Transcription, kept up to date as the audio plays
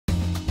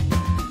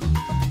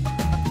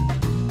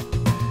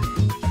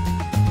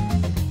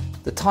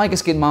The tiger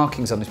skin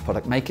markings on this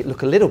product make it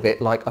look a little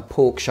bit like a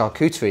pork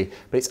charcuterie,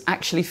 but it's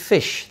actually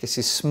fish. This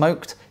is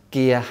smoked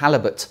Gigha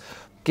Halibut.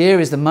 Gigha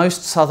is the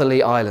most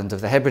southerly island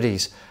of the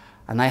Hebrides,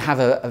 and they have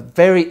a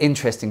very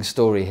interesting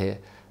story here.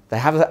 They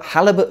have a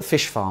halibut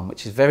fish farm,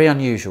 which is very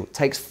unusual. It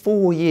takes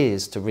 4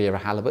 years to rear a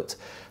halibut.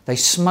 They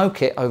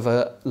smoke it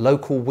over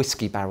local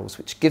whiskey barrels,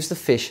 which gives the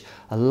fish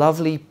a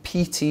lovely,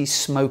 peaty,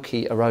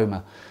 smoky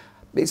aroma.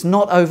 It's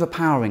not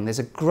overpowering. There's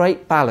a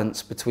great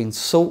balance between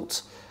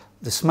salt,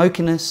 the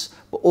smokiness,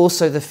 but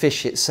also the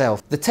fish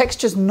itself. The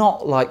texture's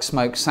not like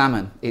smoked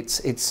salmon.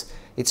 It's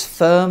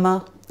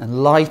firmer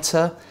and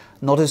lighter,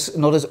 not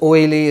as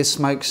oily as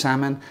smoked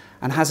salmon,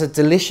 and has a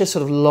delicious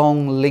sort of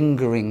long,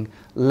 lingering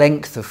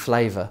length of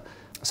flavour.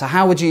 So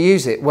how would you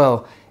use it?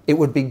 Well, it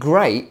would be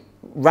great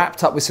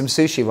wrapped up with some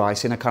sushi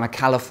rice in a kind of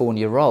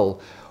California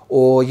roll,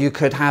 or you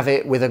could have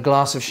it with a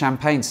glass of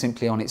champagne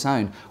simply on its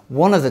own.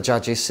 One of the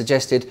judges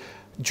suggested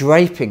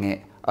draping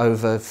it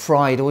over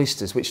fried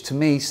oysters, which to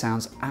me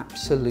sounds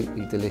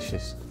absolutely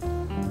delicious.